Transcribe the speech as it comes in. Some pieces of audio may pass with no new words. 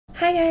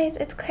Hi guys,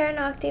 it's Claire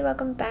Nakti.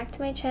 Welcome back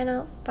to my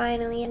channel.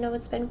 Finally, I know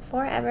it's been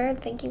forever.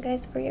 Thank you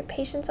guys for your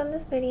patience on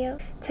this video.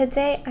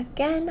 Today,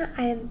 again,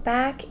 I am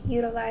back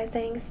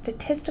utilizing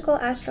statistical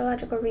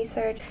astrological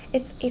research.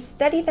 It's a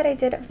study that I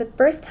did of the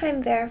birth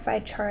time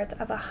verified charts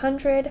of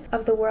 100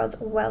 of the world's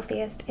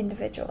wealthiest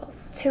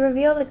individuals to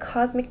reveal the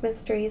cosmic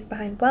mysteries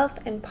behind wealth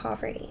and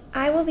poverty.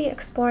 I will be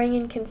exploring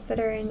and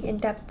considering in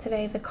depth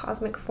today the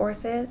cosmic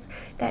forces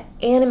that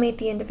animate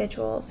the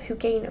individuals who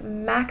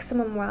gain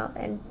maximum wealth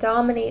and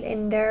dominate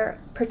in their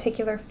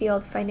particular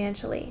field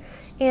financially,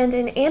 and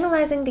in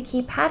analyzing the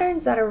key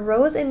patterns that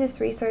arose in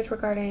this research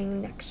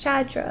regarding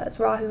Nakshatras,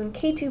 Rahu and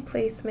Ketu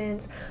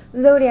placements,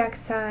 Zodiac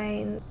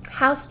Signs,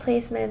 house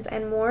placements,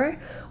 and more,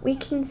 we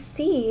can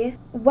see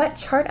what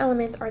chart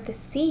elements are the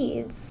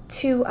seeds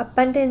to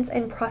abundance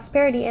and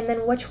prosperity, and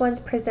then which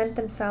ones present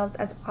themselves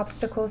as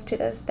obstacles to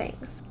those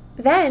things.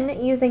 Then,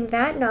 using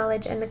that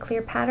knowledge and the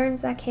clear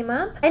patterns that came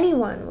up,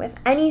 anyone with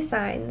any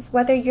signs,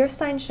 whether your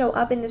signs show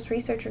up in this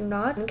research or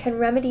not, can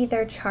remedy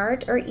their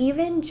chart or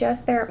even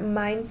just their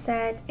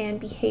mindset and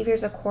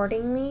behaviors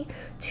accordingly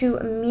to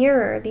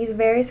mirror these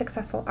very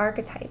successful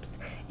archetypes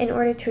in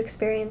order to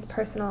experience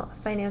personal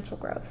financial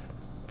growth.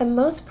 The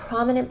most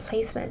prominent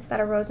placements that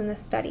arose in this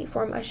study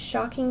form a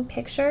shocking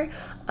picture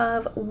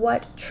of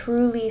what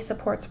truly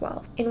supports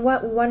wealth. In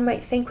what one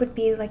might think would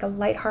be like a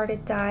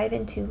lighthearted dive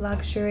into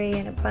luxury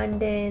and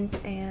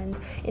abundance and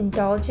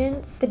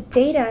indulgence, the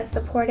data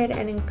supported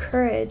and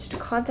encouraged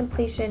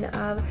contemplation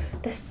of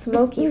the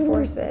smoky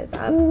forces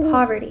of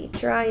poverty,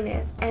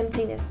 dryness,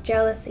 emptiness,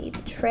 jealousy,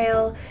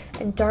 betrayal,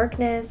 and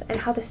darkness, and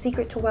how the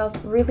secret to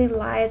wealth really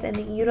lies in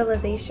the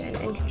utilization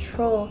and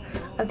control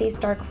of these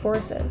dark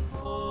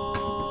forces.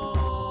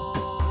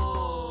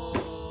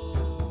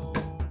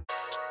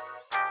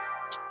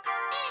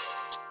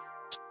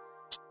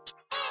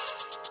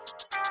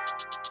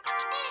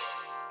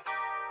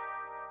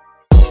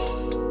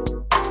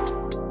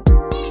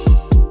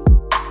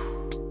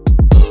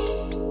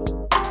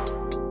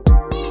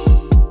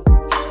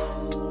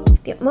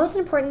 The most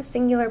important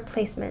singular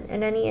placement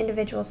in any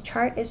individual's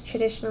chart is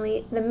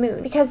traditionally the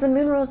moon, because the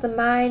moon rules the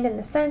mind and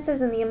the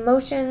senses and the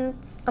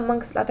emotions,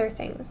 amongst other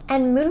things.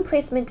 And moon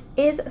placement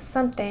is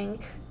something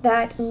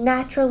that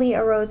naturally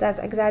arose as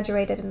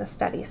exaggerated in the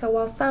study. So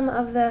while some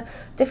of the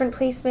different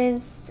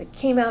placements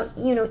came out,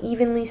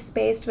 evenly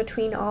spaced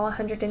between all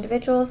 100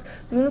 individuals,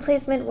 moon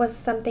placement was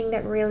something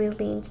that really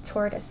leaned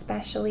toward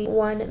especially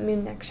one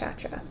moon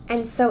nakshatra.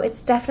 And so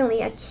it's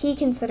definitely a key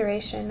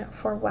consideration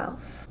for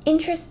wealth.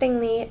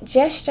 Interestingly,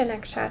 Jyeshtha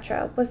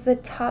nakshatra was the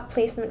top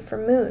placement for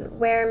moon,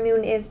 where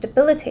moon is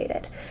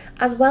debilitated,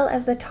 as well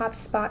as the top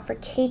spot for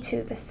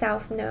Ketu, the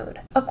south node.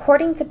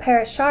 According to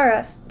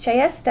Parasharas,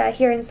 Jyeshtha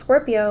here in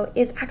Scorpio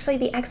is actually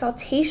the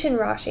exaltation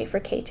Rashi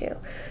for Ketu.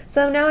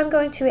 So now I'm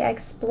going to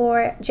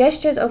explore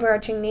Jyeshtha's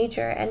overarching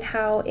nature and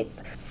how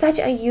it's such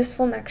a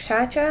useful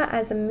nakshatra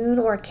as a moon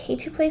or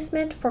Ketu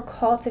placement for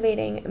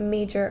cultivating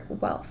major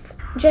wealth.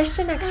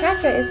 Jyeshtha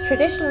nakshatra is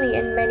traditionally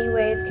in many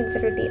ways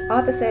considered the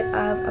opposite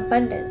of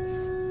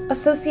abundance,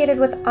 associated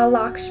with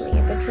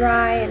Alakshmi, the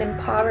dry and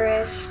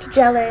impoverished,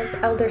 jealous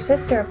elder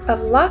sister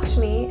of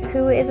Lakshmi,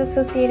 who is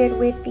associated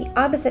with the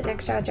opposite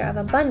nakshatra of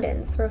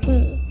abundance,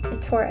 Rohini,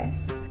 and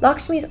Taurus.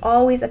 Lakshmi is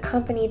always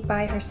accompanied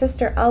by her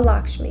sister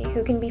Alakshmi,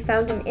 who can be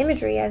found in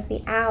imagery as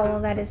the owl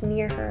that is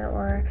near her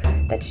or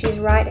that she's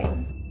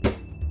riding.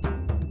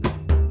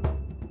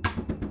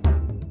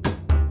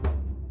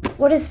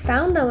 What is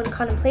found, though, in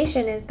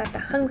contemplation is that the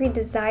hungry,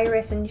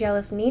 desirous, and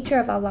jealous nature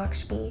of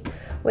Alakshmi,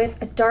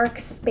 with a dark,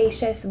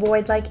 spacious,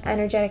 void-like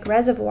energetic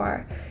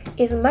reservoir,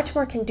 is much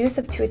more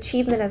conducive to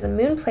achievement as a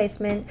moon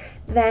placement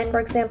than, for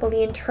example,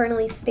 the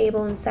internally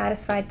stable and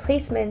satisfied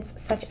placements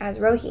such as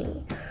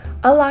Rohini.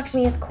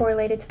 Alakshmi is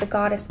correlated to the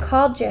goddess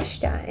called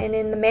Jyeshtha, and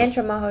in the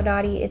mantra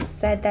Mahodadi, it's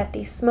said that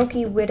the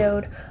smoky,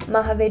 widowed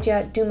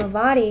Mahavijja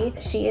Dhumavati,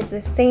 she is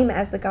the same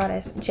as the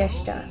goddess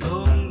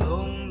Jyeshtha.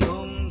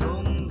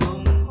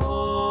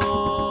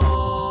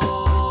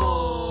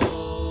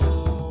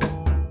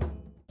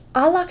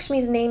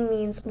 Alakshmi's name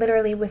means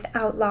literally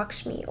without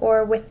Lakshmi,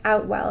 or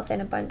without wealth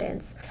and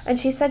abundance, and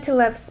she's said to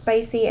love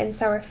spicy and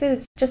sour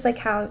foods, just like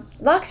how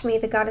Lakshmi,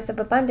 the goddess of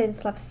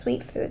abundance, loves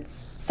sweet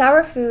foods.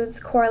 Sour foods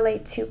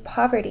correlate to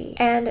poverty,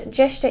 and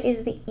Jyeshtha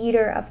is the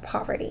eater of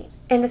poverty,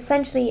 and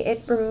essentially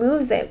it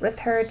removes it with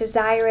her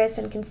desirous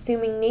and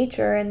consuming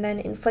nature and then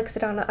inflicts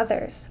it on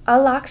others.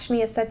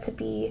 Alakshmi is said to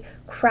be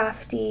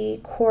crafty,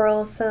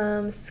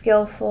 quarrelsome,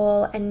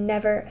 skillful, and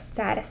never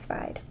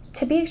satisfied.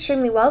 To be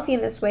extremely wealthy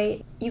in this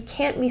way, you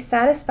can't be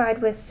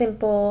satisfied with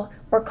simple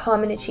or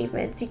common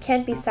achievements. You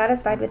can't be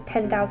satisfied with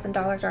 $10,000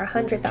 or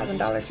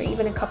 $100,000 or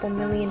even a couple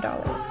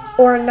 $1,000,000.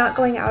 Or not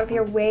going out of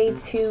your way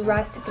to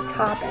rise to the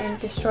top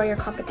and destroy your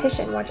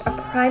competition, which a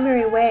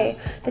primary way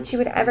that you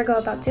would ever go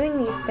about doing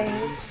these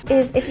things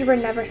is if you were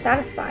never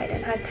satisfied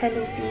and had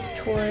tendencies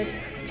towards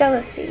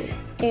jealousy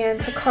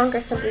and to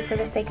conquer simply for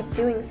the sake of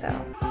doing so.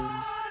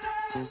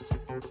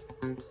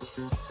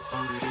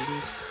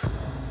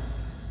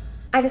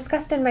 I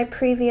discussed in my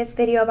previous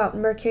video about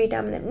Mercury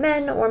dominant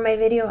men, or my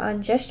video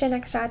on Jyeshtha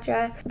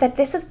Nakshatra, that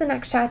this is the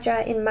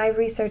nakshatra in my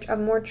research of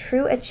more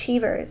true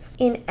achievers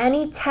in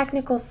any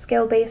technical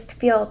skill-based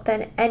field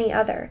than any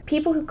other.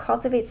 People who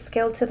cultivate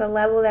skill to the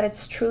level that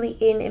it's truly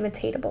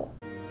inimitatable.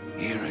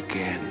 Here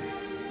again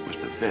was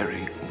the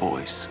very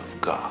voice of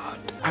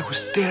God. I was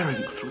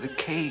staring through the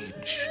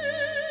cage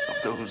of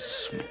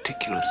those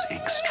meticulous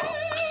ink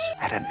strokes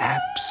at an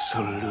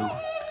absolute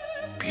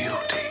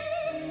beauty.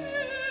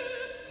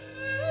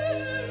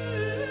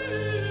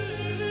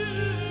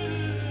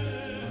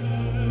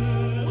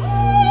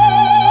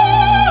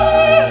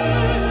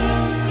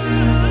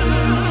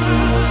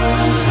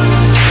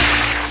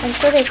 And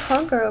so they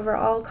conquer over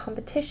all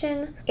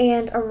competition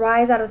and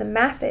arise out of the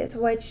masses,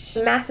 which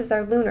masses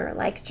are lunar,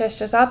 like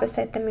Jyeshtha's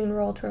opposite, the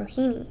moon-ruled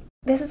Rohini.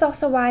 This is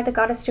also why the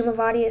goddess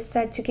Dhumavati is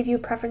said to give you a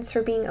preference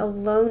for being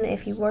alone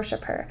if you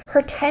worship her.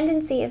 Her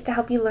tendency is to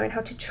help you learn how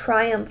to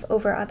triumph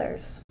over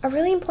others. A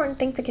really important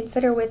thing to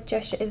consider with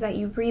Jyeshtha is that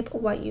you reap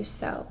what you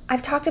sow.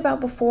 I've talked about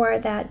before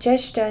that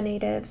Jyeshtha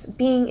natives,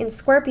 being in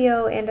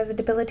Scorpio and as a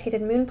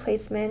debilitated moon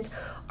placement,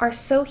 are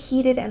so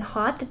heated and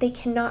hot that they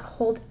cannot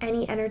hold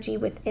any energy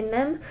within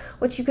them,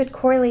 which you could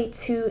correlate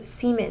to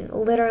semen,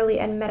 literally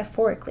and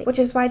metaphorically, which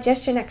is why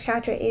Jyeshtha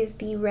Nakshatra is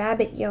the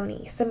rabbit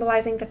yoni,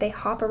 symbolizing that they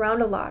hop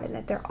around a lot and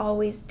that they're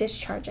always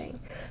discharging.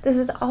 This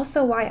is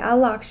also why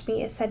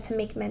Alakshmi is said to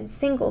make men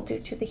single due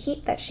to the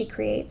heat that she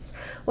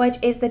creates, which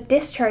is the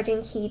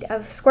discharging heat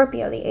of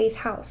Scorpio, the 8th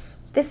house.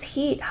 This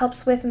heat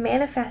helps with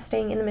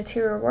manifesting in the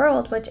material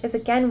world, which is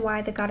again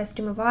why the goddess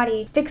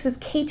Dhumavati fixes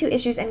Ketu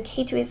issues, and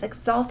Ketu is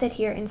exalted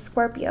here in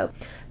Scorpio,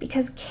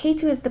 because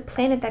Ketu is the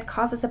planet that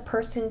causes a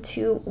person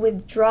to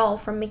withdraw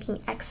from making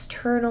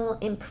external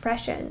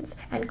impressions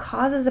and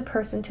causes a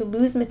person to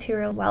lose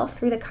material wealth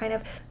through the kind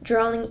of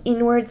drawing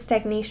inward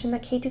stagnation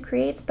that Ketu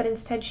creates, but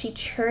instead she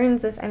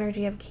churns this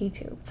energy of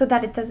Ketu so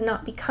that it does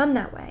not become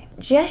that way.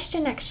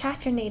 Jyeshtha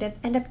Nakshatra natives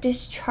end up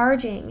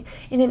discharging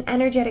in an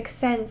energetic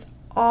sense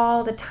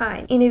all the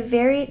time in a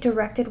very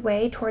directed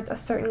way towards a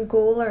certain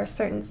goal or a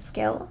certain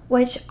skill,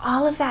 which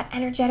all of that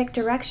energetic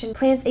direction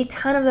plants a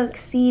ton of those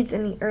seeds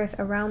in the earth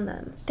around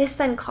them. This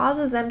then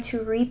causes them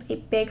to reap a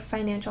big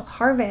financial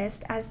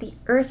harvest as the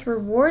earth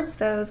rewards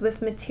those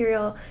with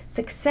material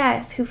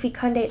success who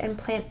fecundate and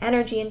plant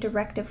energy and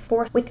directive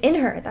force within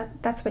her.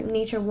 That's what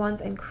nature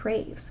wants and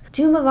craves.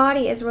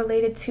 Dhumavati is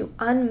related to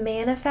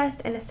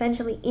unmanifest and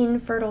essentially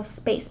infertile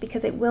space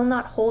because it will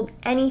not hold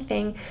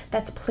anything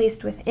that's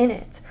placed within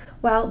it.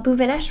 While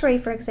Bhuvaneshwari,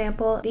 for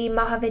example, the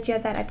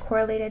Mahavidya that I've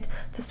correlated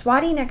to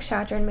Swati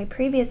Nakshatra in my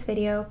previous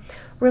video,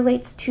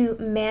 relates to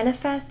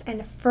manifest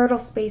and fertile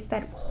space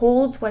that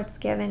holds what it's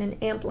given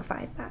and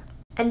amplifies that.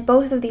 And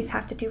both of these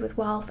have to do with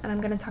wealth, and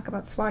I'm going to talk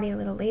about Swati a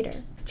little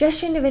later.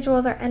 Jyeshtha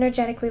individuals are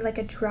energetically like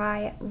a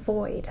dry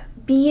void,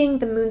 being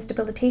the moon's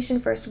debilitation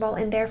first of all,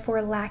 and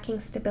therefore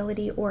lacking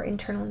stability or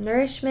internal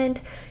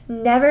nourishment,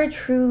 never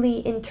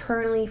truly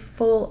internally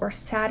full or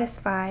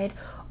satisfied,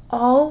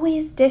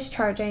 always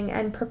discharging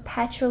and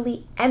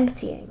perpetually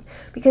emptying,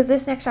 because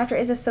this nakshatra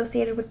is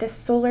associated with this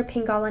solar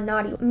Pingala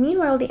Nadi.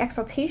 Meanwhile, the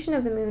exaltation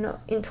of the moon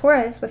in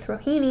Taurus with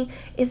Rohini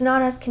is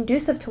not as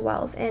conducive to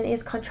wealth and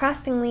is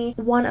contrastingly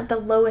one of the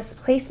lowest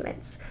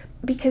placements,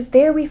 because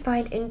there we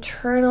find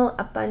internal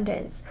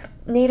abundance.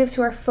 Natives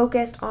who are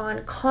focused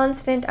on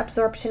constant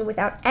absorption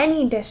without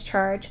any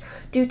discharge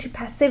due to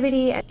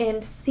passivity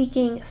and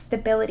seeking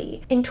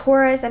stability. In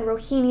Taurus and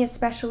Rohini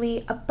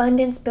especially,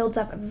 abundance builds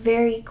up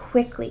very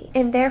quickly,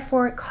 and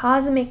therefore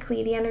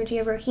cosmically the energy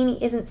of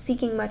Rohini isn't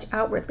seeking much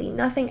outwardly.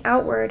 Nothing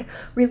outward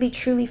really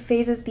truly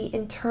phases the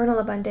internal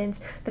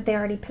abundance that they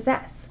already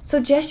possess. So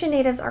Jyeshtha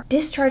natives are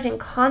discharging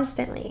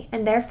constantly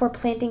and therefore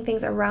planting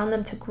things around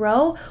them to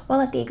grow,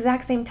 while at the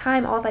exact same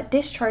time all that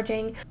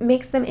discharging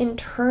makes them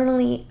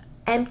internally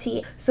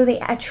empty, so they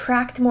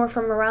attract more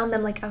from around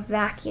them like a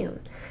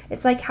vacuum.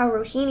 It's like how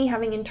Rohini,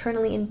 having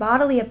internally in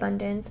bodily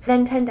abundance,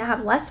 then tend to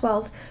have less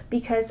wealth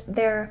because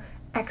their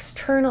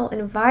external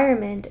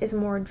environment is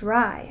more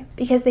dry,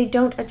 because they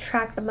don't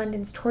attract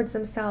abundance towards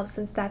themselves,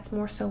 since that's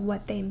more so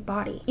what they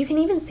embody. You can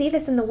even see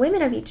this in the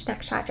women of each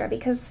nakshatra,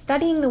 because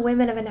studying the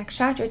women of a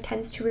nakshatra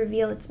tends to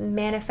reveal its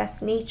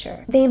manifest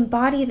nature. They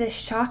embody the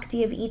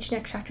Shakti of each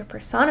nakshatra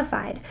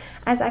personified,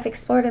 as I've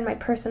explored in my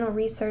personal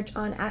research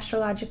on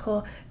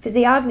astrological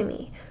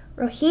physiognomy.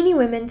 Rohini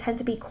women tend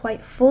to be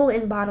quite full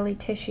in bodily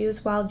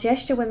tissues, while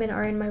Jyeshtha women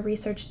are, in my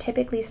research,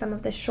 typically some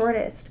of the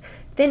shortest,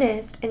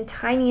 thinnest, and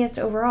tiniest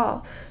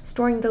overall,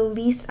 storing the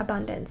least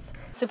abundance.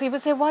 So people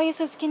say, why are you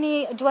so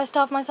skinny? Do I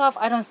starve myself?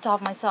 I don't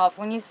starve myself.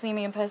 When you see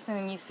me in person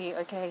and you see,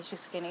 okay, she's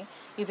skinny,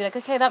 you'd be like,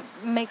 okay, that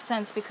makes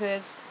sense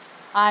because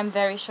I'm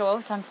very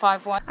short, I'm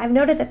 5'1". I've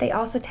noted that they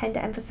also tend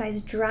to emphasize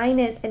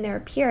dryness in their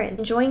appearance,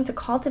 enjoying to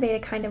cultivate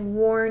a kind of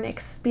worn,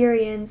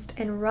 experienced,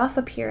 and rough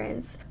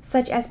appearance,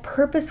 such as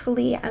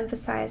purposefully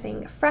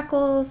emphasizing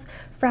freckles,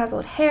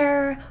 frazzled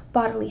hair,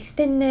 bodily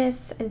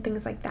thinness, and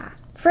things like that.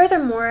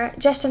 Furthermore,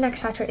 Jyeshta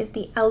Nakshatra is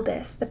the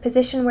eldest, the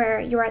position where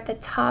you're at the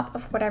top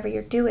of whatever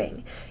you're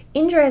doing.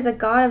 Indra is a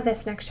god of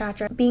this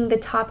nakshatra, being the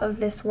top of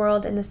this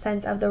world in the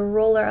sense of the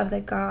ruler of the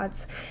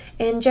gods.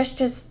 And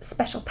Jyeshta's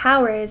special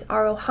power is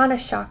Arohana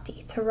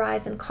Shakti, to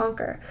rise and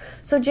conquer.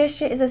 So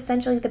Jyeshta is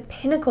essentially the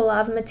pinnacle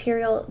of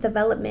material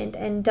development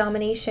and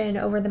domination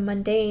over the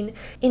mundane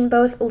in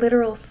both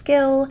literal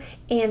skill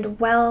and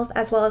wealth,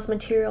 as well as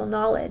material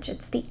knowledge.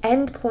 It's the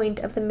end point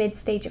of the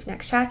mid-stage of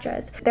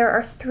nakshatras. There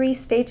are 3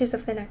 stages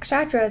of the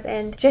nakshatras,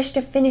 and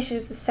Jyeshta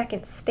finishes the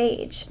 2nd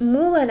stage.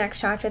 Mula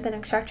Nakshatra, the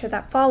nakshatra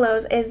that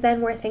follows, is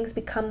then where things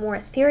become more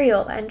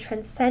ethereal and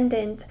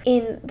transcendent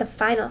in the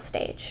final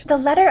stage. The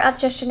letter of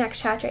Jyeshta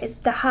Nakshatra is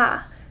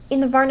Daha. In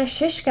the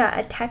Varnashishka,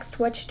 a text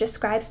which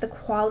describes the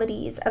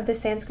qualities of the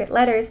Sanskrit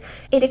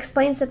letters, it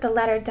explains that the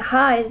letter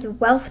Daha is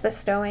wealth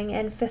bestowing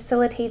and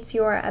facilitates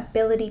your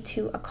ability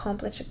to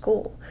accomplish a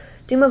goal.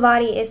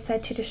 Dhumavati is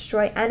said to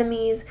destroy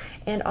enemies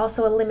and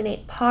also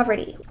eliminate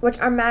poverty, which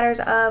are matters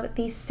of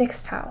the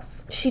 6th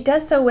house. She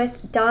does so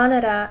with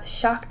Dhanara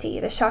Shakti,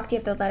 the Shakti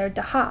of the letter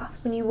Daha.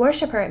 When you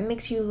worship her, it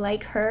makes you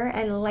like her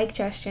and like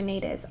Jyeshta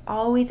natives,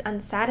 always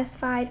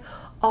unsatisfied,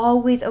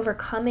 always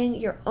overcoming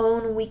your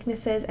own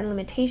weaknesses and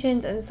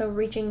limitations, and so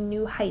reaching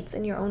new heights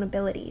in your own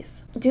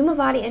abilities.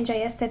 Dhumavati and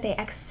Jyeshta, they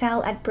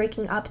excel at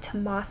breaking up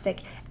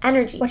tamasic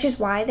energy, which is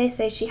why they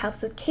say she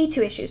helps with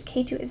Ketu issues.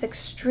 Ketu is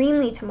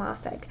extremely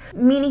tamasic,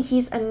 meaning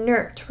he's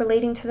inert,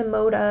 relating to the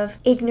mode of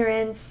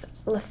ignorance,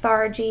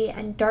 lethargy,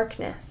 and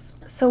darkness.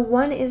 So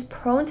one is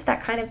prone to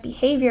that kind of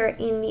behavior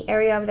in the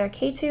area of their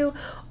Ketu,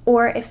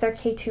 or if their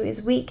Ketu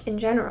is weak in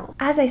general.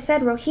 As I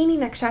said, Rohini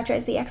Nakshatra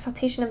is the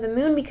exaltation of the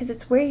moon because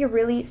it's where you're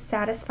really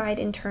satisfied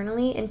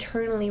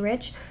internally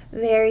rich,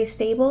 very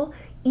stable,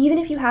 even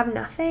if you have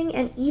nothing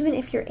and even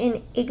if you're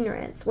in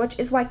ignorance, which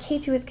is why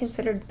Ketu is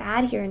considered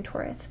bad here in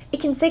Taurus. It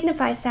can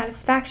signify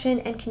satisfaction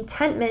and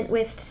contentment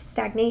with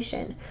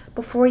stagnation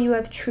before you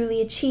have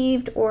truly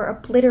achieved or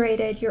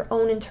obliterated your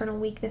own internal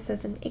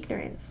weaknesses and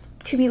ignorance.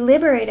 To be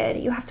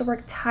liberated, you have to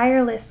work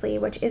tirelessly,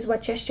 which is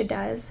what Jyeshta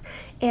does,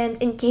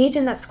 and engage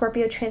in that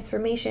Scorpio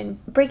transformation,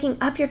 breaking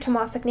up your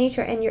tamasic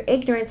nature and your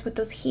ignorance with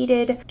those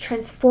heated,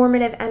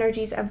 transformative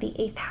energies of the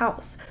 8th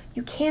house.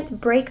 You can't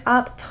break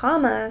up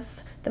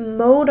tamas, the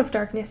mode of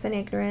darkness and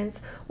ignorance,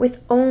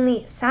 with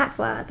only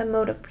sattva, the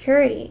mode of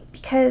purity,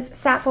 because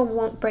sattva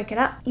won't break it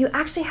up. You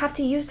actually have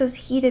to use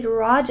those heated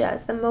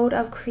rajas, the mode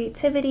of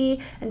creativity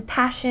and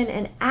passion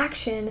and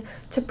action,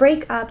 to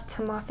break up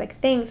tamasic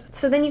things,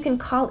 so then you can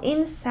call in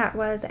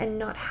sattvas and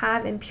not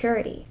have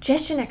impurity.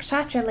 Jyeshta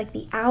Nakshatra, like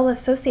the owl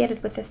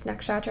associated with this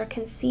nakshatra,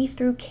 can see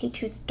through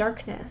Ketu's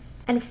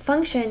darkness and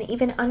function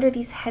even under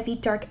these heavy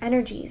dark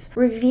energies,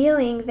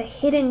 revealing the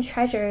hidden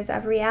treasures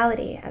of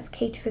reality, as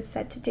Ketu is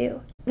said to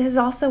do. This is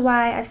also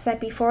why I've said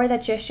before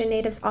that Jyeshta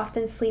natives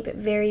often sleep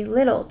very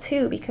little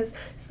too, because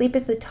sleep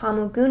is the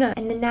tamu guna,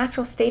 and the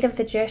natural state of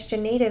the Jyeshta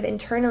native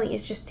internally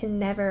is just to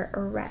never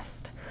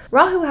rest.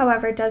 Rahu,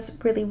 however, does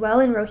really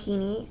well in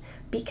Rohini,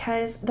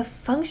 because the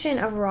function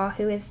of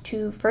Rahu is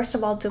to, first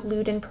of all,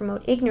 delude and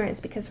promote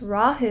ignorance, because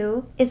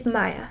Rahu is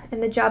Maya,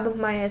 and the job of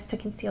Maya is to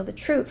conceal the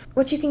truth,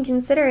 which you can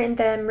consider in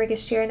the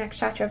Mrigashira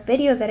Nakshatra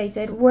video that I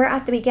did, where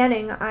at the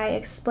beginning I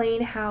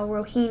explain how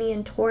Rohini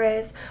and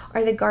Taurus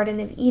are the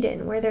Garden of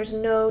Eden, where there's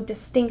no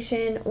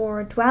distinction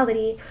or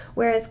duality,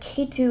 whereas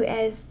Ketu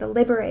is the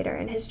liberator,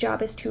 and his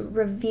job is to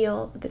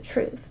reveal the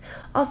truth.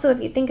 Also,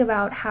 if you think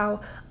about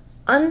how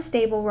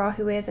unstable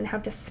Rahu is and how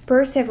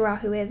dispersive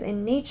Rahu is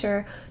in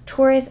nature,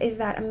 Taurus is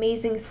that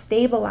amazing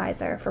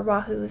stabilizer for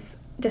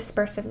Rahu's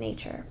dispersive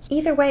nature.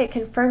 Either way, it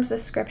confirms the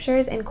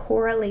scriptures in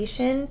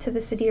correlation to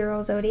the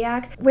sidereal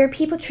zodiac, where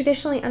people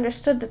traditionally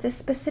understood that this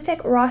specific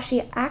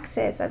Rashi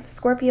axis of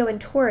Scorpio and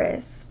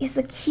Taurus is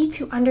the key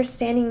to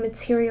understanding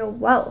material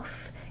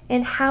wealth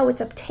and how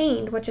it's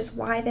obtained, which is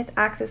why this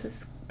axis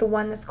is the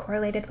one that's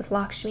correlated with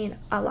Lakshmi and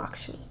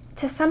Alakshmi.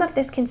 To sum up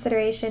this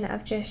consideration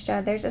of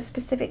Jyeshta, there's a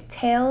specific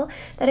tale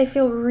that I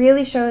feel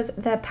really shows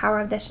the power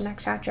of this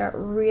nakshatra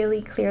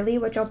really clearly,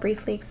 which I'll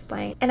briefly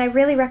explain. And I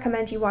really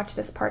recommend you watch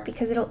this part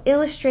because it'll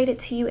illustrate it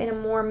to you in a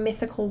more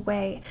mythical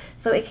way,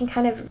 so it can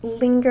kind of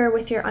linger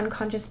with your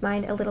unconscious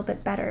mind a little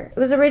bit better. It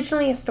was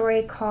originally a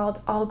story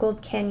called All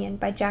Gold Canyon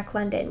by Jack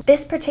London.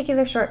 This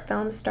particular short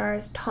film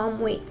stars Tom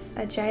Waits,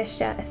 a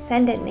Jyeshta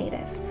ascendant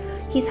native.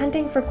 He's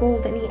hunting for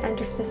gold and he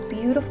enters this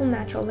beautiful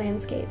natural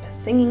landscape,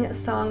 singing a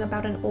song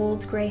about an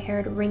old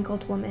gray-haired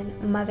wrinkled woman,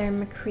 Mother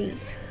Macree,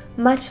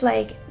 much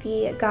like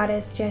the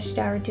goddess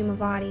Jyeshta or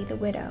Dhumavati, the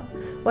widow.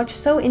 Which,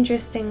 so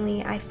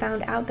interestingly, I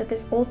found out that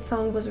this old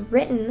song was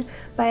written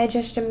by a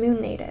Jyeshta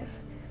moon native.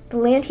 The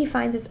land he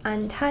finds is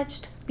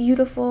untouched,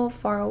 beautiful,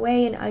 far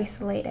away, and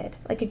isolated,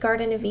 like a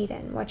Garden of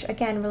Eden, which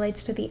again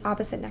relates to the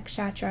opposite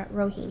nakshatra,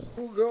 Rohini.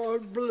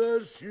 God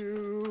bless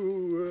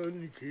you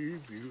and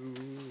keep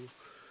you,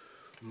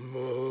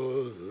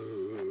 Mother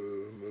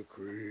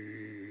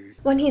Macree.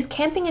 When he's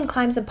camping and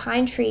climbs a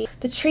pine tree,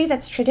 the tree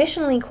that's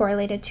traditionally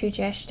correlated to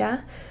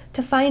Jyeshta,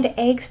 to find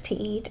eggs to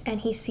eat, and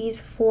he sees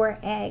 4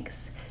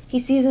 eggs. He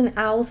sees an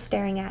owl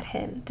staring at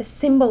him, the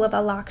symbol of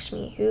a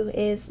Lakshmi, who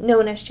is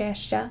known as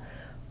Jyeshtha,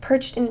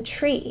 perched in a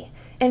tree.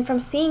 And from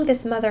seeing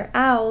this mother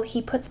owl,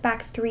 he puts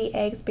back 3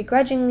 eggs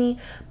begrudgingly,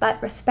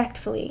 but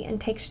respectfully, and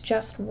takes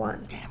just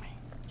 1.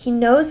 He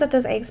knows that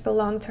those eggs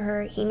belong to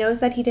her, he knows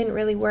that he didn't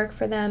really work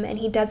for them, and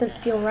he doesn't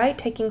feel right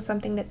taking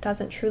something that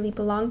doesn't truly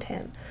belong to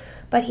him.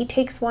 But he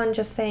takes 1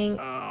 just saying,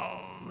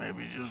 Oh,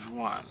 maybe just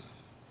 1.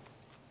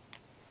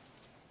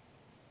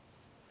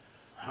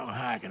 How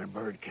high can a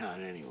bird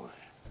count anyway?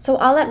 So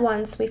all at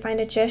once, we find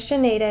a Jyeshtha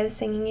native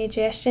singing a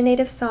Jyeshtha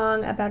native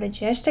song about a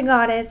Jyeshtha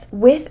goddess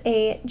with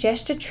a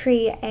Jyeshtha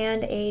tree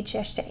and a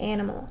Jyeshtha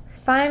animal.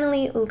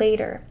 Finally,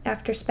 later,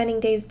 after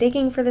spending days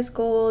digging for this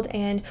gold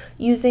and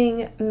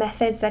using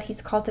methods that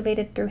he's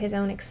cultivated through his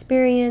own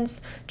experience,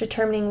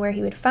 determining where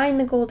he would find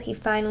the gold, he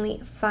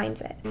finally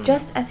finds it.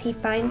 Just as he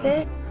finds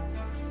it,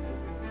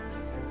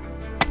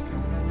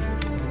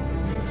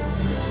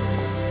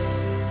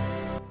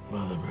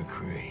 Mother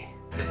McCree.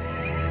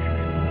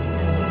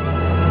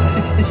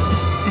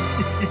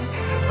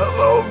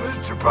 Hello,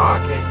 Mr.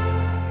 Pocket.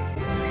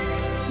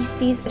 he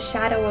sees a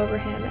shadow over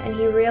him, and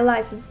he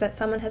realizes that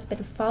someone has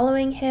been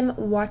following him,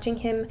 watching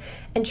him,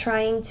 and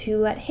trying to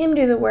let him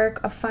do the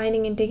work of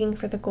finding and digging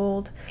for the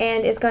gold,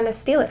 and is going to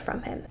steal it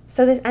from him.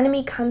 So this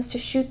enemy comes to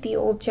shoot the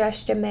old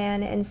Jyeshtha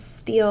man and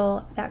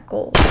steal that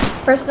gold.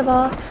 First of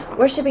all,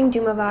 worshipping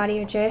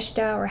Dhumavati or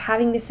Jyeshtha, or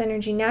having this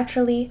energy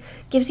naturally,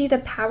 gives you the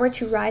power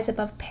to rise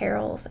above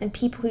perils and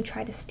people who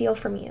try to steal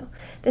from you.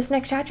 This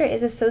nakshatra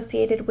is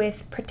associated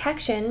with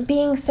protection,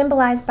 being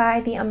symbolized by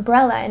the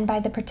umbrella and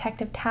by the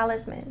protective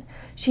talisman.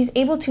 She's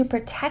able to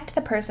protect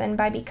the person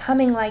by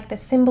becoming like the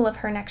symbol of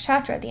her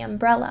nakshatra, the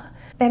umbrella.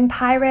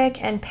 Vampiric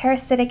and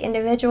parasitic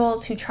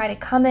individuals who try to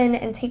come in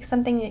and take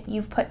something that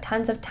you've put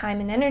tons of time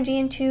and energy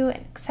into,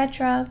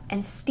 etc.,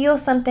 and steal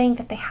something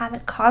that they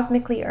haven't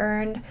cosmically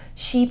earned,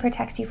 she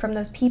protects you from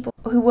those people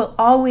who will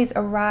always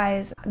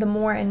arise the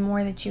more and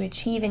more that you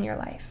achieve in your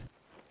life.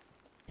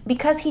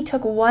 Because he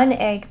took one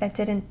egg that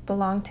didn't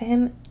belong to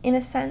him, in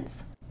a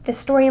sense, the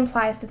story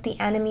implies that the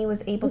enemy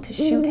was able to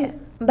shoot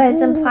him. But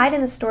it's implied in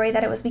the story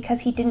that it was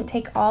because he didn't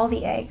take all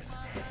the eggs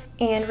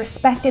and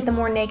respected the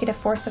more negative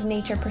force of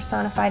nature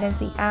personified as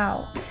the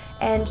owl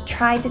and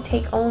tried to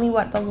take only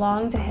what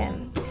belonged to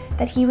him,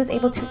 that he was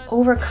able to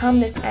overcome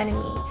this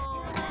enemy,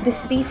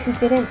 this thief who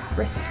didn't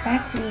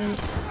respect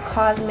these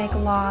cosmic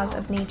laws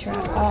of nature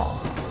at all,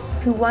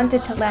 who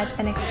wanted to let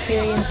an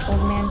experienced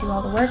old man do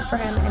all the work for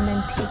him and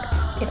then take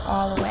it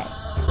all away.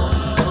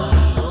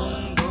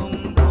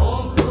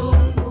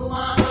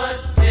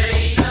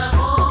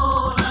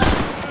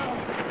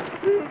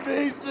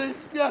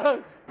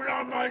 Put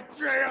on my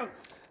trail,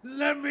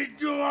 let me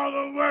do all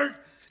the work,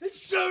 and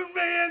shoot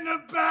me in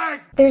the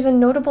back! There's a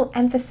notable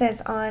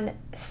emphasis on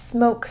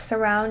smoke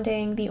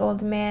surrounding the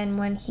old man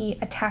when he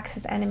attacks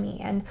his enemy,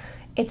 and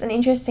it's an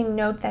interesting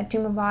note that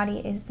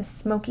Dhumavati is the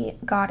smoky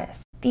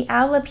goddess. The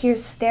owl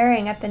appears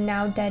staring at the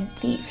now dead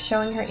thief,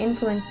 showing her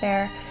influence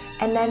there,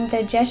 and then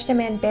the Jyeshtha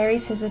man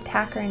buries his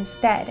attacker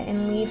instead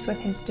and leaves with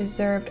his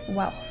deserved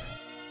wealth.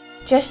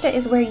 Jyeshtha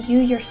is where you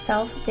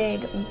yourself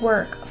dig,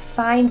 work,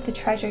 find the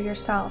treasure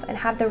yourself, and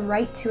have the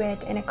right to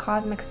it in a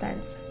cosmic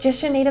sense.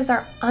 Jyeshtha natives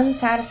are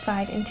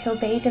unsatisfied until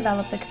they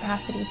develop the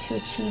capacity to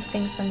achieve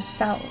things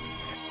themselves.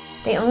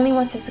 They only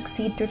want to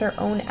succeed through their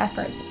own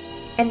efforts,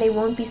 and they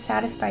won't be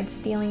satisfied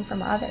stealing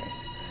from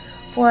others.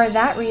 For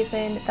that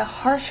reason, the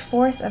harsh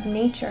force of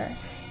nature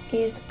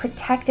is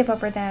protective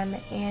over them,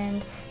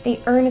 and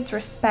they earn its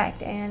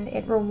respect, and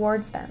it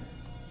rewards them.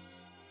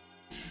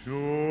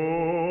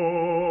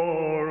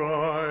 Sure,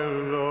 I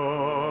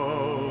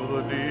love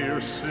the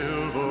dear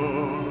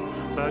silver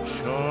that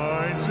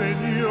shines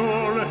in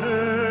your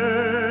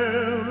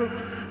hair,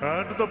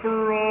 and the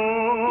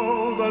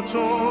brow that's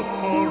all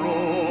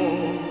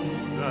furrowed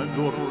and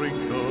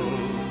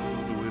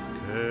wrinkled with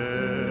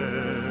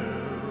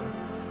care.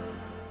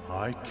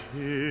 I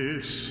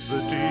kiss the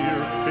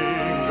dear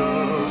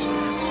fingers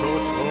so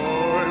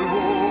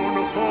toil-worn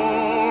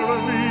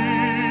for me.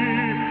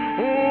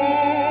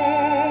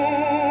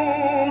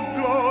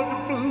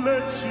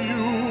 Bless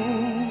you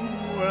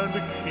and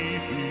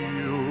keep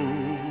you,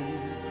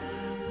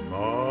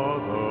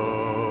 Mother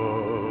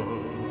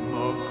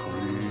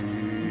McCree.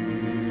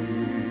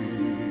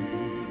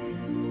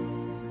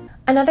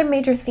 Another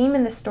major theme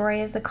in the story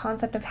is the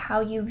concept of how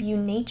you view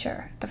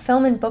nature. The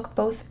film and book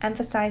both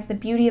emphasize the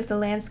beauty of the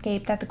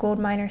landscape that the gold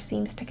miner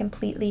seems to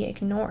completely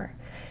ignore.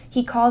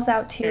 He calls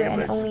out to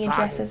and only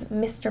addresses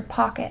Mr.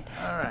 Pocket,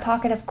 the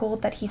pocket of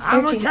gold that he's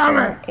searching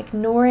for,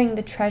 ignoring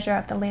the treasure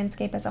of the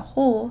landscape as a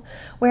whole,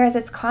 whereas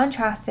it's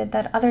contrasted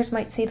that others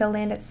might see the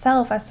land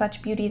itself as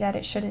such beauty that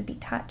it shouldn't be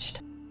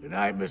touched. Good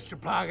night, Mr.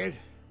 Pocket.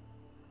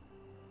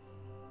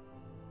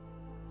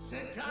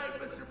 Sit tight,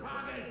 Mr.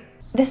 Pocket.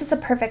 This is a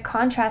perfect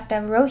contrast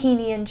of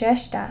Rohini and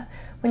Jyeshta.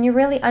 When you're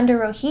really under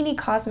Rohini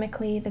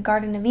cosmically, the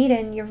Garden of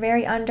Eden, you're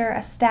very under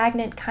a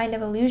stagnant kind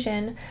of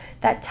illusion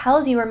that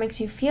tells you or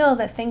makes you feel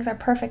that things are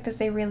perfect as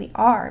they really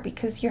are,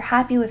 because you're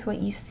happy with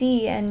what you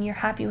see and you're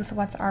happy with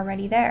what's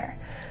already there.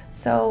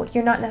 So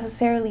you're not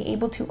necessarily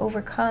able to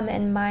overcome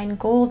and mine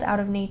gold out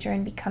of nature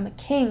and become a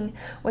king,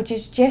 which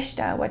is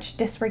Jyeshta, which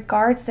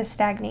disregards the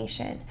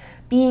stagnation,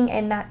 being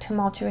in that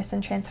tumultuous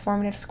and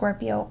transformative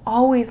Scorpio,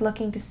 always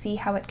looking to see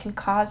how it can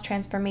cause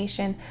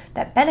transformation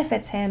that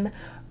benefits him,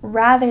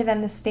 rather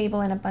than the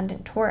stable and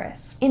abundant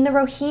Taurus. In the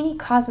Rohini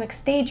cosmic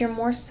stage, you're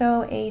more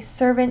so a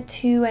servant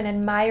to and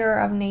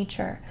admirer of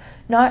nature,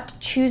 not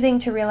choosing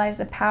to realize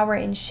the power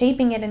in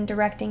shaping it and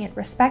directing it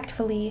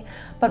respectfully,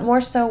 but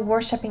more so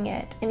worshiping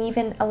it and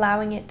even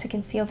allowing it to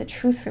conceal the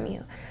truth from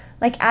you.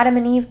 Like Adam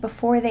and Eve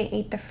before they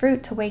ate the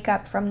fruit to wake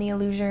up from the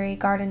illusory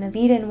Garden of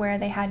Eden, where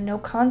they had no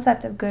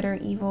concept of good or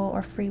evil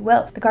or free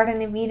will. The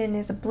Garden of Eden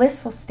is a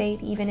blissful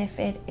state, even if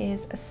it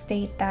is a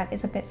state that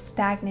is a bit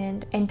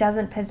stagnant and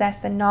doesn't possess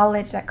the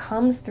knowledge that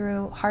comes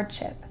through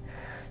hardship.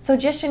 So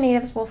Jyeshta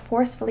natives will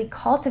forcefully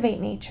cultivate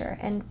nature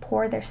and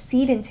pour their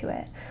seed into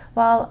it.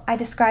 While I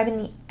describe in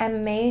the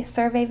MMA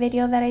survey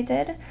video that I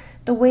did,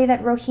 the way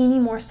that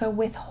Rohini more so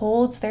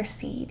withholds their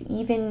seed,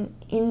 even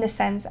in the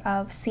sense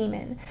of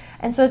semen.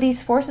 And so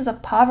these forces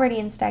of poverty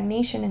and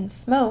stagnation and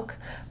smoke,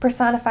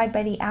 personified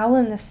by the owl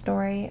in this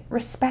story,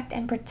 respect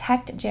and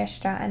protect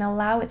Jyeshta and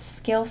allow its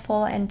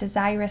skillful and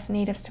desirous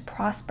natives to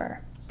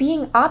prosper.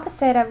 Being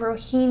opposite of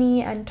Rohini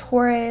and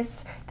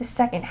Taurus, the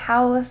second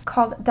house,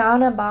 called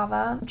Dana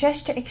Bhava,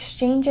 Jyeshta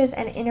exchanges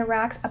and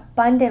interacts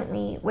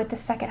abundantly with the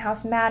second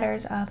house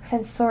matters of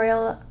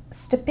sensorial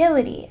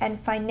stability and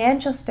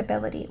financial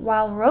stability,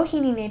 while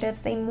Rohini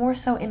natives, they more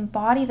so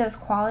embody those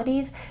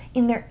qualities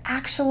in their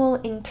actual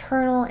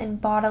internal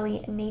and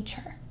bodily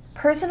nature.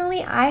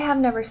 Personally, I have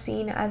never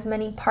seen as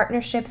many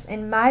partnerships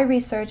in my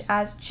research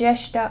as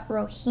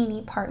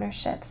Jyeshta-Rohini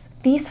partnerships.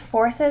 These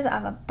forces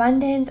of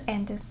abundance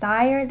and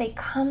desire, they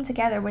come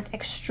together with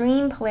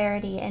extreme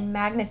polarity and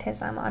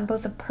magnetism on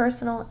both a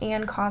personal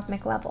and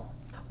cosmic level.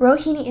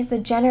 Rohini is the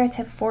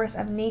generative force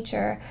of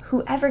nature.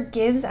 Whoever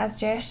gives as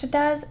Jyeshta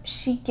does,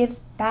 she gives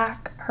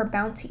back her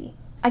bounty.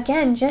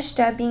 Again,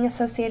 Jyeshta being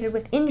associated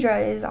with Indra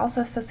is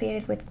also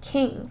associated with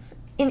kings.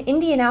 In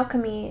Indian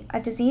alchemy, a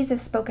disease is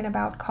spoken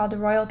about called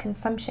royal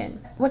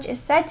consumption, which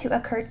is said to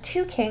occur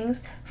to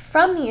kings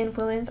from the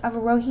influence of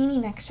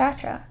Rohini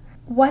Nakshatra.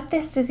 What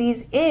this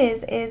disease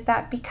is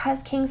that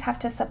because kings have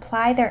to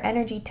supply their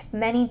energy to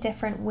many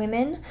different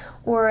women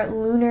or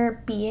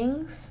lunar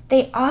beings,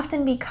 they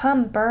often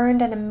become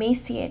burned and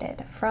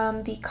emaciated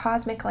from the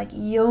cosmic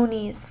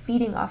yonis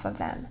feeding off of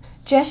them.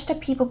 Jyeshta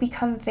people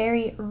become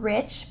very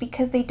rich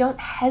because they don't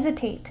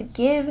hesitate to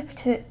give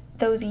to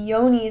those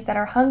yonis that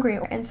are hungry,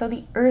 and so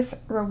the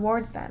earth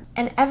rewards them.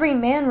 And every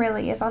man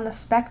really is on the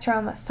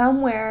spectrum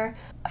somewhere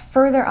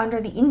further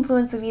under the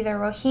influence of either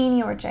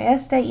Rohini or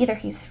Jyeshta. Either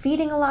he's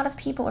feeding a lot of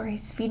people or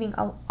he's feeding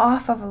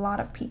off of a lot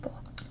of people.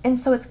 And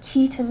so it's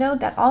key to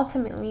note that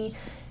ultimately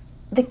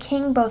the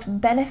king both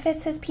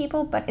benefits his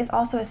people but is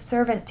also a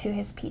servant to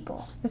his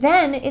people.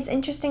 Then it's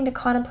interesting to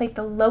contemplate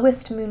the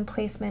lowest moon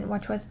placement,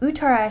 which was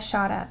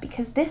Uttarashada,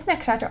 because this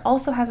nakshatra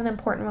also has an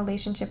important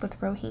relationship with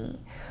Rohini.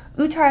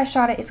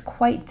 Uttarashada is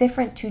quite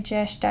different to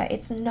Jyeshta.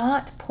 It's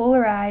not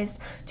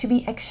polarized to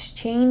be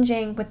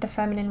exchanging with the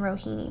feminine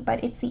Rohini,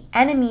 but it's the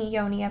enemy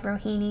yoni of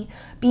Rohini,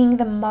 being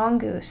the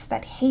mongoose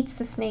that hates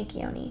the snake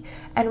yoni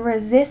and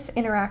resists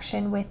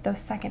interaction with those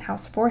second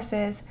house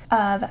forces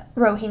of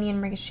Rohini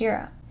and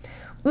Mrigashira.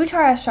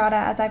 Uttarashada,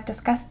 as I've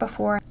discussed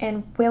before,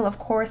 and will of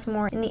course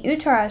more in the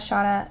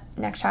Uttarashada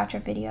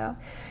nakshatra video,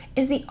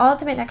 is the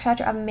ultimate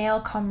nakshatra of male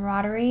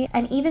camaraderie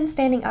and even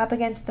standing up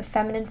against the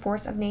feminine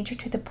force of nature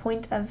to the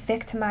point of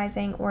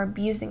victimizing or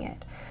abusing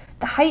it.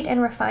 The height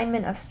and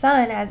refinement of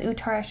sun, as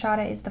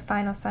Uttarashada is the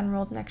final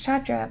sun-ruled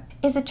nakshatra,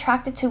 is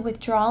attracted to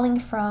withdrawing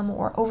from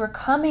or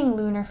overcoming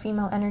lunar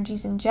female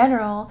energies in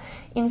general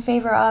in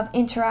favor of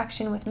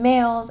interaction with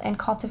males and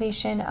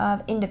cultivation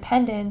of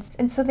independence,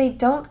 and so they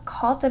don't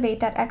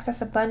cultivate that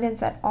excess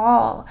abundance at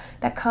all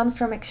that comes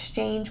from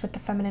exchange with the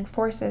feminine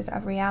forces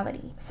of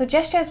reality. So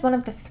Jyeshta is one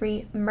of the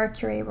 3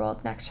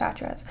 Mercury-ruled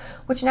nakshatras,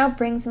 which now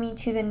brings me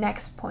to the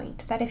next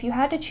point, that if you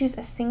had to choose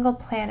a single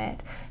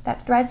planet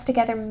that threads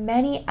together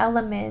many elements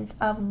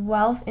of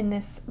wealth in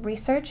this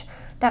research,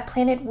 that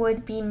planet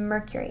would be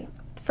Mercury.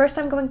 First,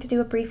 I'm going to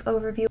do a brief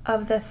overview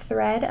of the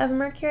thread of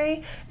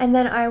Mercury, and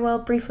then I will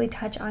briefly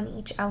touch on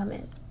each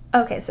element.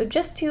 Okay, so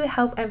just to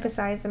help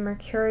emphasize the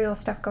mercurial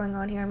stuff going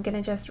on here, I'm going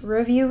to just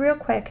review real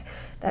quick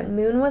that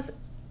Moon was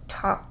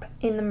top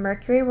in the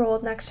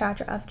Mercury-ruled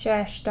nakshatra of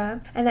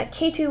Jyeshta, and that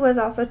Ketu was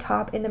also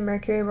top in the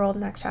Mercury-ruled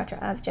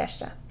nakshatra of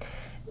Jyeshta.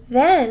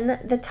 Then,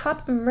 the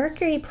top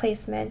Mercury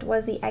placement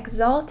was the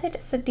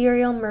exalted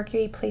sidereal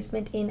Mercury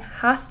placement in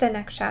Hasta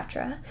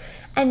Nakshatra.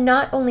 And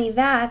not only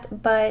that,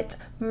 but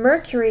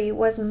Mercury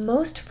was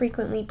most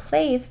frequently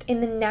placed in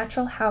the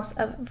natural house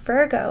of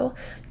Virgo,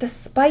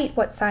 despite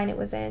what sign it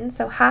was in,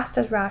 so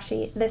Hasta's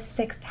Rashi, the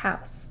 6th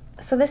house.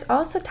 So this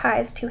also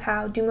ties to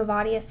how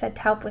Dhumavati is said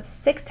to help with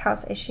 6th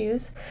house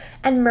issues,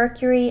 and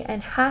Mercury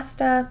and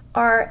Hasta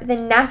are the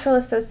natural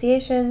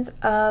associations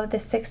of the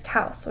 6th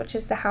house, which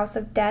is the house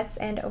of debts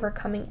and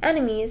overcoming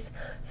enemies,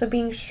 so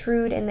being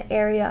shrewd in the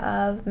area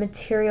of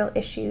material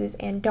issues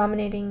and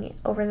dominating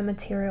over the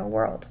material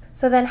world.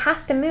 So then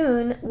Hasta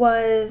moon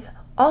was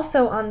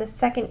also on the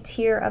 2nd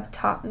tier of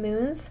top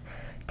moons,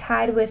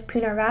 tied with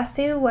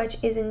Punarvasu, which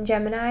is in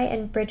Gemini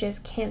and bridges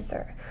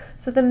Cancer.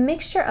 So the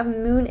mixture of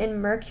moon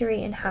and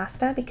Mercury in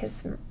Hasta,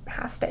 because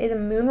Hasta is a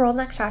moon-ruled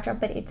nakshatra,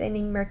 but it's in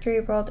a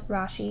Mercury-ruled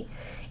Rashi,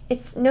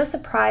 it's no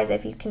surprise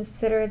if you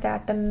consider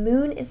that the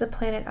moon is the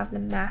planet of the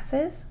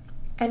masses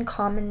and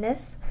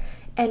commonness,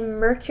 and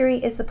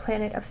Mercury is the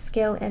planet of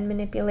skill and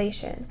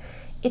manipulation.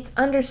 It's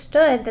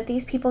understood that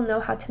these people know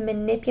how to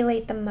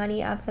manipulate the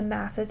money of the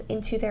masses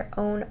into their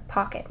own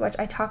pocket, which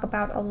I talk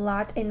about a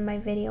lot in my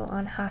video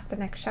on Hasta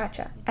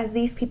Nakshatra, as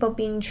these people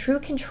being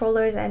true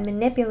controllers and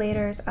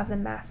manipulators of the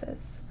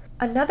masses.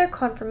 Another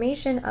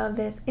confirmation of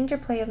this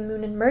interplay of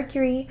moon and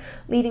Mercury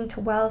leading to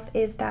wealth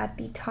is that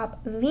the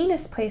top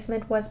Venus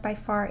placement was by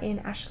far in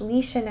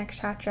Ashleisha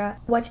Nakshatra,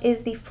 which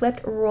is the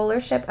flipped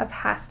rulership of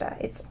Hasta.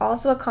 It's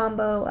also a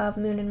combo of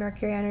moon and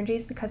Mercury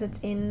energies because it's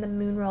in the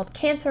moon-ruled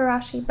Cancer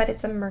Rashi, but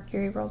it's a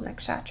Mercury-ruled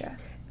Nakshatra.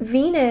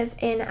 Venus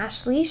in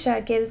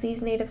Ashleisha gives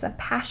these natives a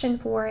passion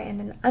for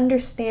and an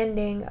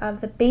understanding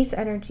of the base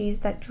energies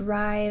that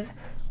drive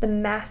the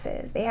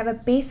masses. They have a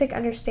basic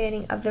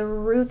understanding of the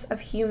roots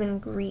of human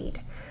greed.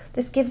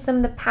 This gives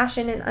them the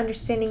passion and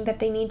understanding that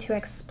they need to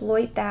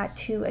exploit that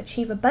to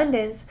achieve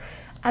abundance,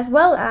 as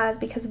well as,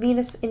 because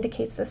Venus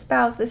indicates the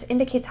spouse, this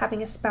indicates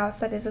having a spouse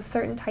that is a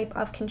certain type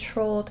of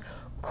controlled,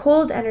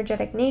 cold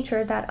energetic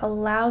nature that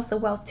allows the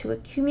wealth to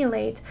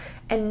accumulate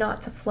and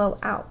not to flow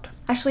out.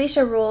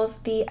 Ashleisha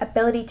rules the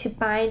ability to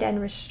bind and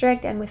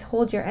restrict and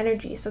withhold your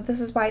energy, so this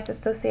is why it's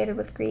associated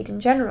with greed in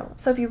general.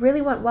 So if you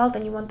really want wealth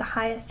and you want the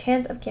highest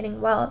chance of getting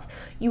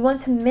wealth, you want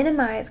to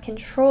minimize,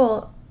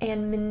 control,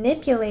 and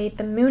manipulate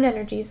the moon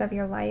energies of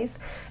your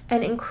life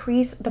and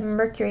increase the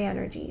Mercury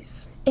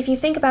energies. If you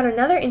think about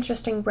another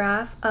interesting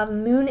graph of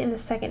moon in the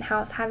 2nd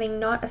house having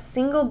not a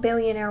single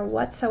billionaire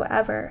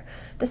whatsoever,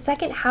 the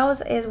 2nd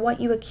house is what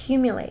you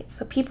accumulate.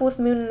 So people with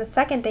moon in the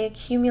 2nd, they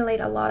accumulate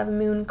a lot of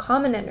moon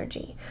common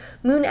energy.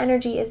 Moon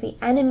energy is the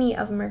enemy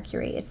of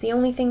Mercury. It's the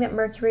only thing that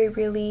Mercury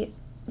really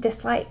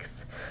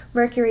dislikes.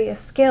 Mercury is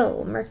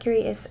skill,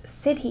 Mercury is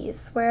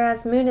cities,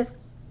 whereas moon is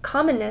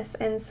commonness,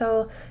 and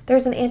so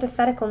there's an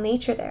antithetical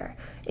nature there.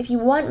 If you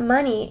want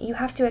money, you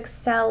have to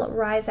excel,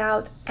 rise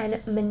out,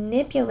 and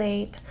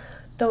manipulate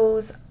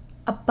those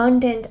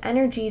abundant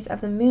energies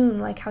of the moon,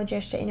 like how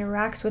Jyeshta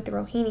interacts with the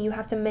Rohini. You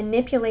have to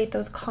manipulate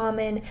those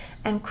common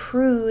and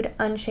crude,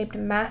 unshaped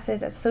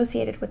masses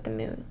associated with the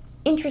moon.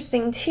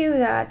 Interesting too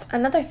that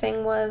another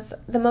thing was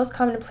the most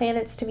common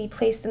planets to be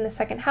placed in the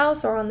 2nd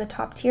house or on the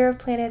top tier of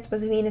planets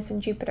was Venus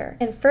and Jupiter.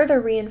 And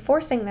further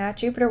reinforcing that,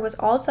 Jupiter was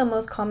also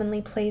most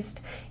commonly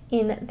placed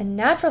in the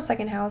natural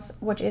 2nd house,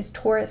 which is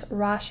Taurus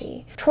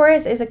Rashi.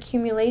 Taurus is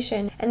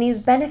accumulation, and these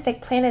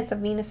benefic planets of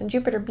Venus and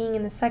Jupiter being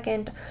in the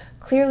 2nd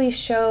clearly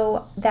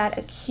show that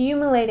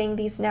accumulating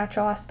these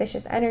natural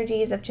auspicious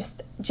energies of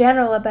just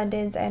general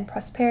abundance and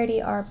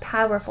prosperity are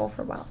powerful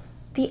for wealth.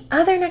 The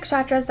other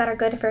nakshatras that are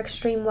good for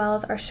extreme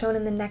wealth are shown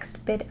in the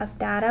next bit of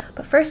data.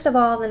 But first of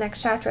all, the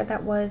nakshatra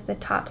that was the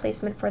top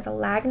placement for the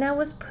Lagna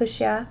was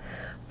Pushya,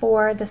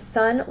 for the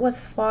Sun was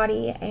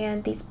Swati,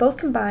 and these both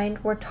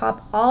combined were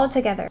top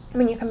altogether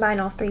when you combine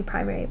all 3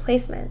 primary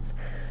placements.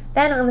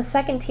 Then on the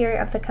 2nd tier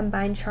of the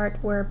combined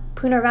chart were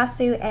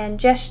Punarvasu and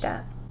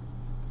Jyeshta.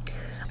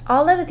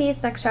 All of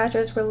these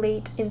nakshatras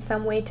relate in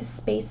some way to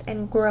space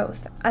and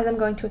growth, as I'm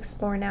going to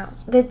explore now.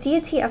 The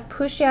deity of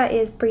Pushya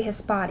is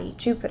Brihaspati,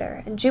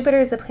 Jupiter, and Jupiter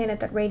is the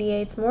planet that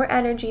radiates more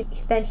energy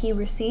than he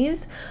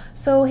receives,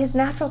 so his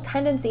natural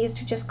tendency is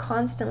to just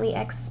constantly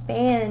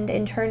expand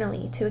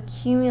internally, to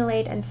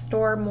accumulate and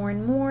store more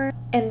and more,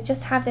 and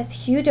just have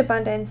this huge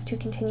abundance to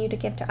continue to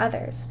give to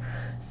others.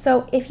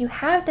 So if you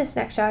have this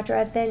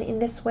nakshatra, then in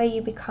this way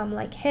you become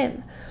like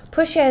him.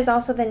 Pushya is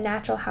also the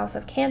natural house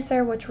of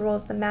Cancer, which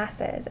rules the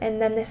masses. And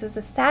then this is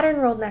a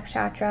Saturn-ruled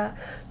nakshatra,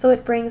 so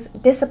it brings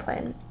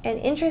discipline. And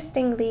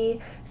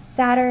interestingly,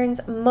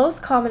 Saturn's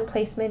most common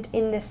placement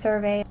in this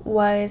survey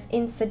was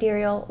in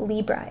sidereal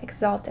Libra,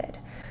 exalted.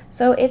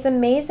 So it's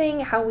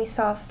amazing how we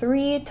saw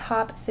 3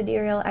 top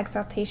sidereal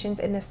exaltations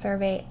in this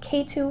survey: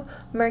 Ketu,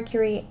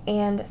 Mercury,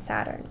 and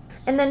Saturn.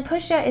 And then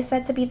Pushya is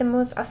said to be the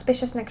most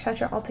auspicious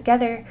nakshatra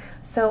altogether,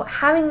 so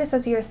having this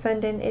as your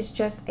ascendant is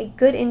just a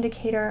good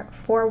indicator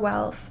for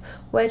wealth,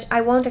 which I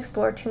won't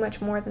explore too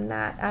much more than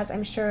that, as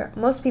I'm sure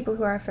most people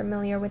who are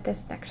familiar with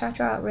this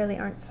nakshatra really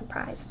aren't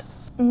surprised.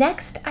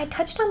 Next, I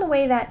touched on the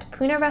way that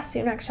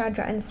Punarvasu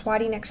Nakshatra and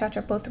Swati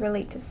Nakshatra both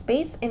relate to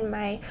space in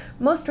my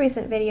most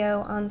recent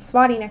video on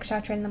Swati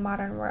Nakshatra in the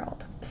modern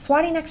world.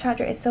 Swati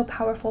Nakshatra is so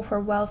powerful for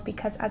wealth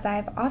because, as I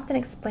have often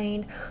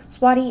explained,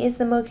 Swati is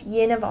the most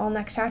yin of all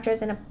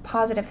nakshatras in a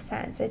positive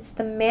sense. It's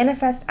the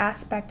manifest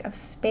aspect of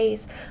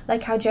space,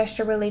 like how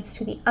Jyeshta relates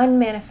to the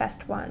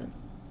unmanifest one.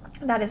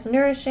 that is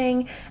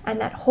nourishing and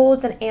that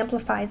holds and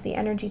amplifies the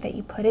energy that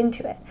you put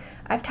into it.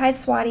 I've tied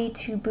Swati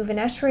to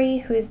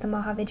Bhuvaneshwari, who is the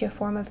Mahavidya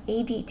form of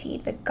Aditi,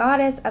 the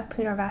goddess of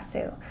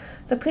Punarvasu.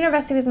 So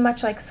Punarvasu is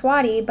much like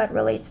Swati, but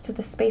relates to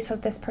the space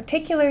of this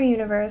particular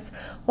universe,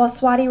 while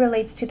Swati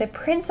relates to the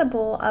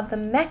principle of the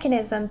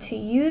mechanism to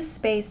use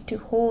space to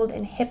hold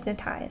and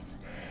hypnotize.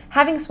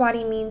 Having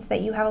Swati means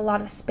that you have a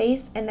lot of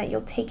space and that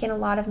you'll take in a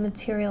lot of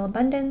material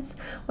abundance,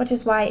 which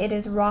is why it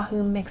is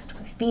Rahu mixed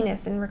with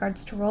Venus in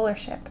regards to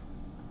rulership.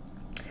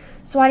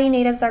 Swati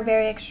natives are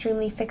very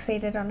extremely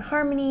fixated on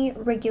harmony,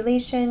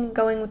 regulation,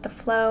 going with the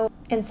flow,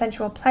 and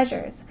sensual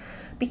pleasures.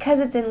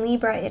 Because it's in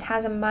Libra, it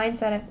has a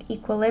mindset of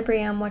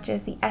equilibrium, which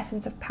is the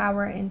essence of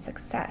power and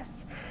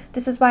success.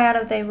 This is why out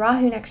of the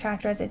Rahu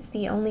Nakshatras, it's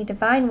the only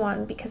divine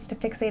one, because to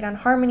fixate on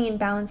harmony and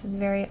balance is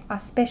very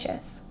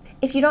auspicious.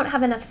 If you don't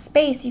have enough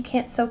space, you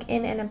can't soak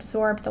in and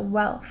absorb the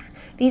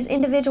wealth. These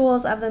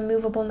individuals of the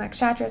movable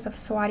nakshatras of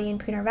Swati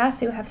and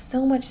Punarvasu have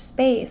so much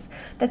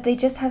space that they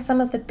just have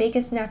some of the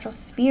biggest natural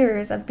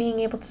spheres of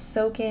being able to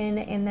soak in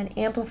and then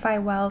amplify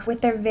wealth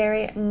with their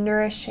very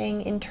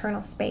nourishing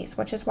internal space,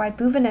 which is why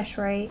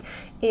Bhuvaneshwari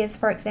is,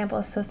 for example,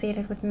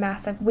 associated with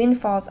massive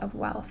windfalls of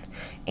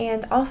wealth.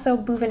 And also,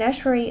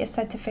 Bhuvaneshwari is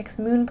said to fix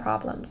moon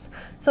problems.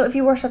 So if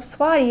you worship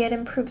Swati, it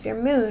improves your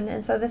moon,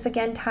 and so this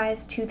again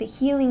ties to the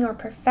healing or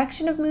perfection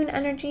of moon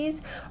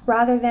energies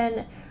rather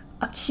than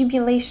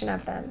accumulation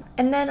of them.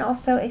 And then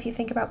also, if you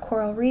think about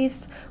coral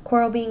reefs,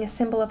 coral being a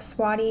symbol of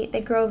Swati,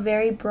 they grow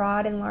very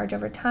broad and large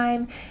over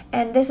time,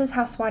 and this is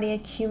how Swati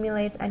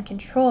accumulates and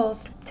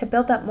controls to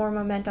build up more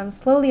momentum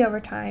slowly over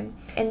time.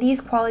 And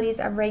these qualities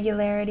of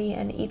regularity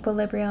and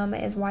equilibrium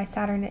is why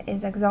Saturn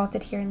is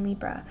exalted here in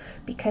Libra,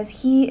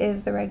 because he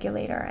is the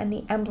regulator and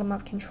the emblem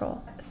of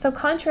control. So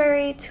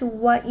contrary to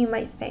what you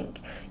might think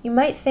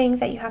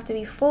that you have to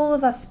be full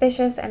of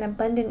auspicious and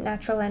abundant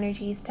natural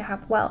energies to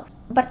have wealth.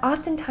 But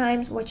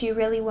oftentimes what you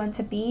really want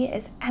to be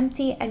is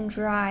empty and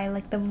dry,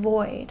 like the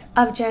void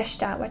of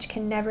Jyeshta, which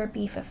can never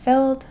be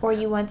fulfilled. Or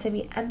you want to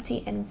be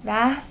empty and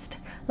vast,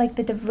 like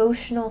the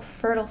devotional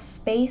fertile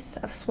space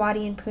of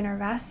Swati and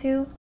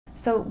Punarvasu.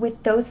 So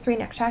with those three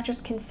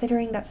nakshatras,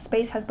 considering that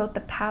space has both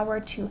the power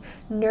to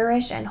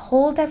nourish and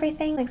hold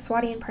everything like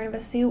Swati and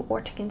Punarvasu, or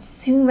to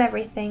consume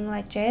everything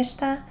like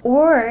Jyeshta,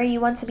 or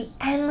you want to be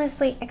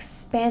endlessly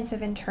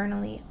expansive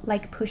internally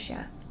like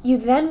Pushya. You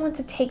then want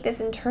to take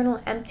this internal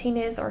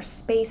emptiness or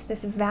space,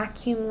 this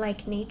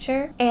vacuum-like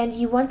nature, and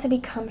you want to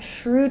become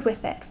shrewd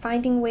with it,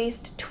 finding ways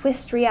to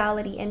twist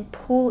reality and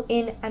pull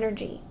in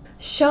energy.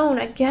 Shown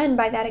again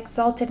by that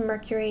exalted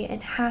Mercury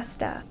in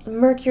Hasta,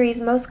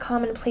 Mercury's most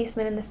common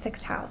placement in the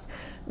 6th house,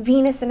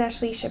 Venus and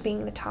Ashleisha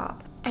being the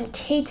top, and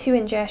Ketu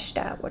in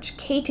Jyeshta, which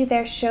Ketu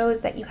there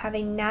shows that you have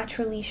a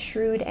naturally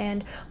shrewd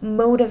and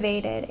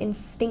motivated,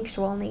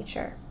 instinctual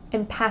nature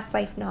and past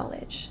life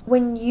knowledge.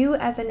 When you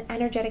as an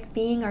energetic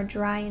being are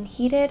dry and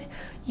heated,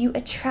 you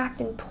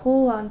attract and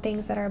pull on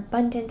things that are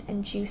abundant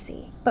and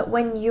juicy. But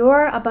when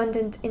you're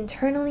abundant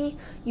internally,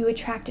 you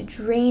attract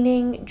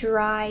draining,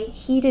 dry,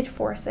 heated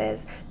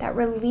forces that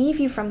relieve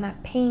you from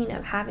that pain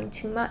of having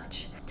too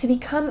much. To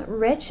become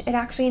rich, it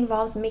actually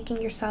involves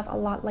making yourself a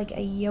lot like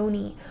a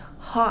yoni,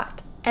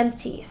 hot,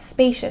 empty,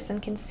 spacious,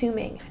 and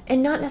consuming,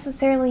 and not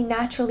necessarily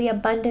naturally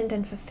abundant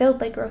and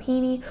fulfilled like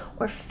Rohini,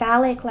 or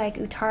phallic like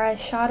Uttara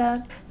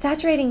Shada.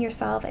 Saturating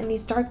yourself in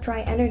these dark,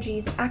 dry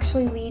energies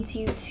actually leads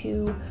you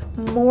to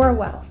more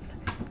wealth.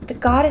 The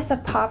goddess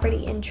of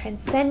poverty in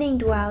transcending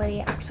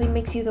duality actually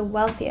makes you the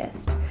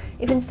wealthiest.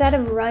 If instead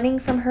of running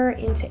from her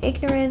into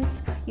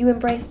ignorance, you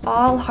embrace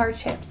all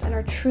hardships and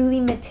are truly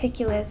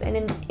meticulous in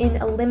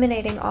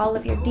eliminating all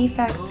of your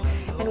defects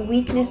and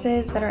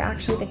weaknesses that are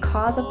actually the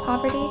cause of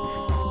poverty,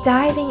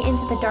 diving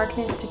into the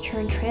darkness to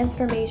churn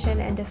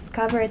transformation and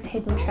discover its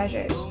hidden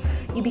treasures,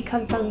 you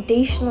become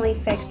foundationally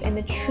fixed in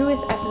the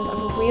truest essence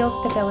of real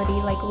stability,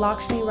 like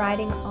Lakshmi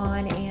riding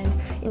on and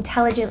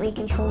intelligently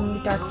controlling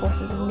the dark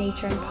forces of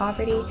nature and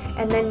poverty,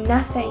 and then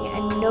nothing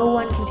and no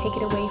one can take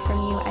it away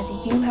from you as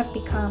you have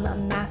become a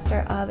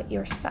master of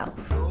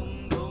yourself.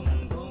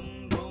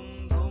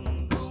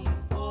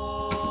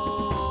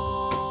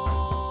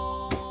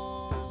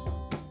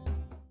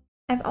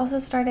 I've also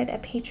started a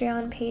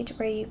Patreon page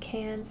where you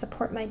can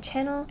support my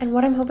channel, and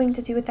what I'm hoping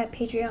to do with that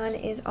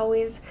Patreon is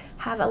always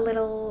have a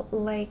little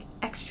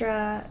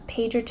extra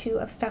page or two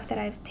of stuff that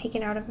I've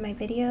taken out of my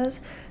videos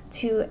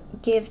to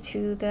give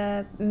to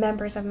the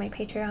members of my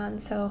Patreon.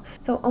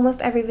 So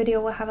almost every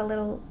video will have a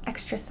little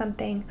extra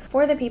something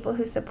for the people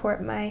who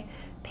support my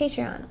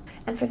Patreon.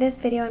 And for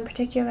this video in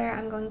particular,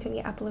 I'm going to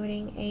be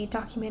uploading a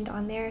document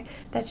on there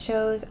that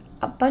shows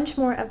a bunch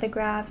more of the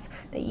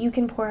graphs that you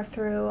can pour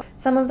through,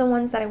 some of the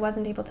ones that I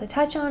wasn't able to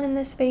touch on in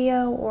this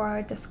video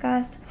or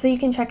discuss, so you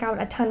can check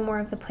out a ton more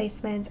of the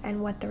placements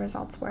and what the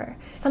results were.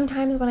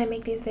 Sometimes when I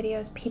make these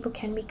videos, people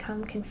can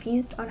become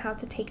confused on how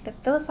to take the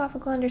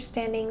philosophical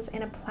understandings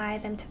and apply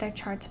them to their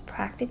charts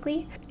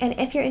practically. And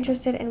if you're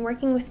interested in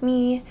working with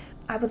me,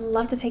 I would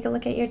love to take a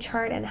look at your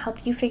chart and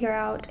help you figure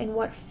out in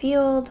what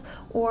field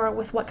or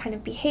with what kind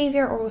of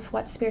behavior or with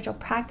what spiritual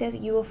practice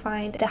you will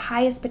find the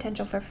highest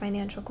potential for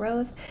financial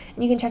growth.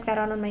 And you can check that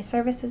out on my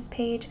services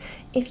page.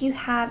 If you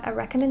have a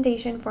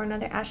recommendation for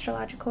another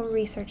astrological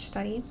research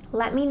study,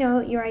 let me know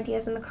your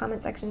ideas in the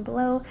comment section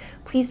below.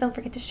 Please don't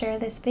forget to share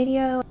this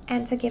video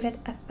and to give it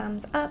a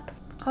thumbs up.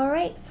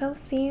 Alright, so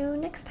see you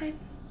next time.